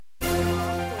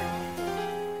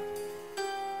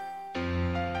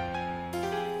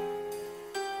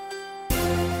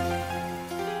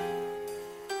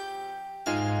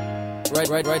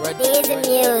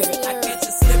RoyDezzyMuzik. I catch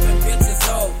you slipping, bitches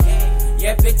over.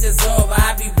 Yeah, bitches over.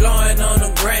 I be blowing on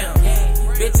the ground.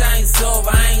 Bitch, I ain't sober.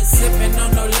 I ain't sipping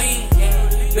on no lean.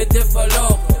 Bitch, if for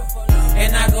local,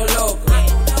 and I go local.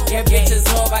 Yeah, bitches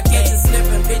over. I catch you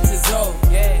slipping, bitches over.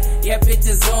 Yeah,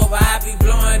 bitches over. I be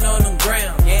blowing on the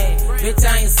ground. Bitch,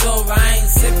 I ain't sober. I ain't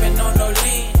sipping on no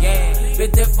lean.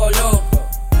 Bitch, if for local,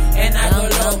 and I go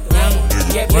local.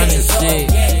 Yeah, bitches over.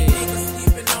 Yeah, niggas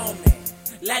sleeping on me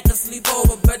like a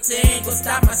sleepover, but you ain't gon'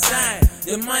 stop my shine.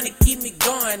 The money keep me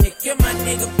going, they kill my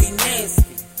nigga be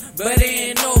nasty, but it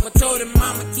ain't over. Told him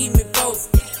mama keep me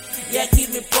posted. Yeah, keep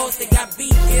me posted. Got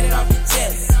beat, get it off your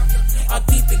chest. I'll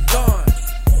keep it going.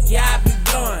 Yeah, I be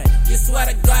blowing. You swear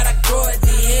to God I grow it.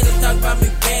 The haters talk about me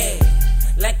bad,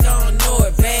 like I don't know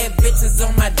it. Bad bitches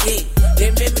on my dick,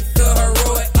 they made me feel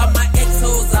heroic. All my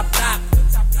ex-hoes I block.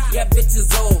 Yeah, bitches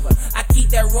over. I keep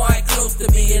that Roy close to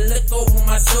me and look over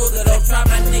my shoulder. Don't try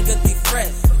my nigga be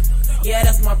fresh. Yeah,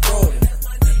 that's my brother,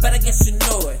 but I guess you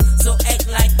know it, so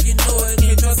act like you know it.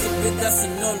 Can't trust a bitch, that's a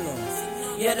no-no.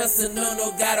 Yeah, that's a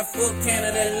no-no. Got a full can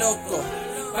of that LOCO.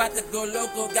 About to go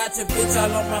loco, got your bitch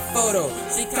all on my photo.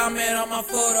 She comment on my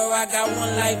photo, I got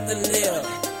one life to live.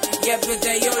 Yeah, bitch,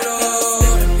 that YOLO.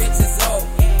 Bitches over.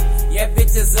 Yeah,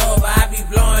 bitches over. I be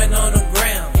blowing on the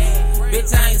ground.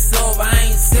 Bitch, I ain't sober, I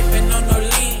ain't sipping on no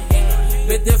lean.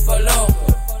 Bitch, if for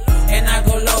local, and I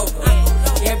go local.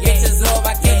 Yeah, bitches over.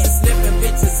 I catch you slipping,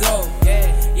 bitches over.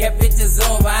 Yeah, bitches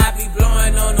over. I be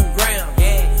blowing on the ground.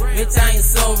 Bitch, I ain't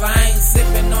sober, I ain't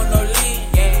sipping on no lean.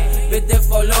 Bitch, if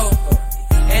for local,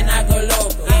 and I go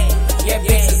local. Yeah,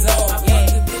 bitches over. I fuck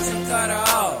the bitch and cut her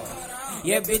off.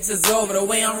 Yeah, bitches over. The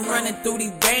way I'm running through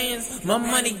these bands, my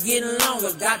money getting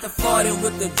longer. Got the 40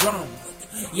 with the drum.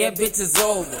 Yeah, bitches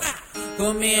over.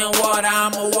 Put me in water,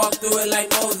 I'ma walk through it like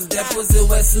Moses. That pussy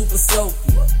wet, super soaky.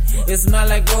 It smell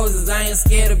like roses, I ain't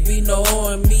scared to be no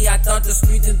hoe in me. I thought the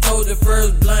streets and told the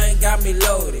first blunt got me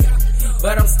loaded,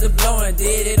 but I'm still blowing,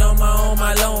 did it on my own,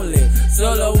 my lonely.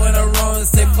 Solo when I'm rolling,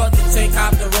 say fuck the chain,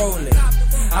 cop the rolling.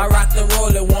 I rock the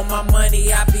roller, want my money,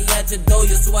 I be at your door.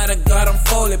 You swear to God I'm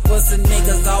folded. Pussy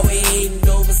niggas always hating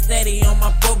over. Steady on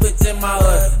my poor bitch in my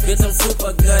hood. Bitch, I'm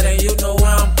super good and you know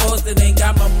where I'm posted. Ain't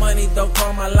got my money, don't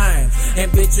call my line.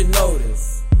 And bitch, you know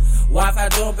this. Wi-Fi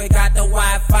jumping, got the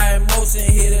Wi-Fi in motion.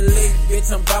 Hit a lick, bitch,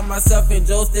 I'm by myself in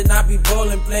Jostin. I be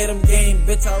bowling, play them game,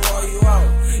 bitch, I roll you out.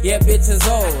 Yeah, bitches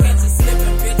over. I catch you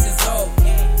slipping, bitches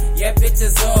over. Yeah,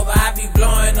 bitches over. I be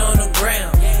blowing on the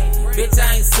ground. Bitch,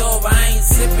 I ain't sober, I ain't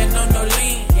sipping on no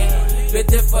lean.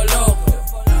 Bitch, if for local,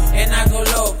 and I go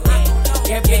local.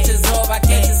 Yeah, bitches over. I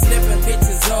catch you slipping,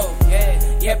 bitches over.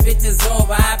 Yeah, bitches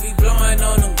over. I be blowing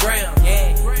on the ground.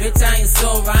 Bitch, I ain't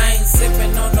sober, I ain't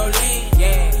sipping on no lean.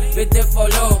 Bitch, if for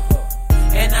local,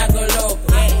 and I go local.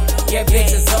 Yeah,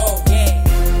 bitches over.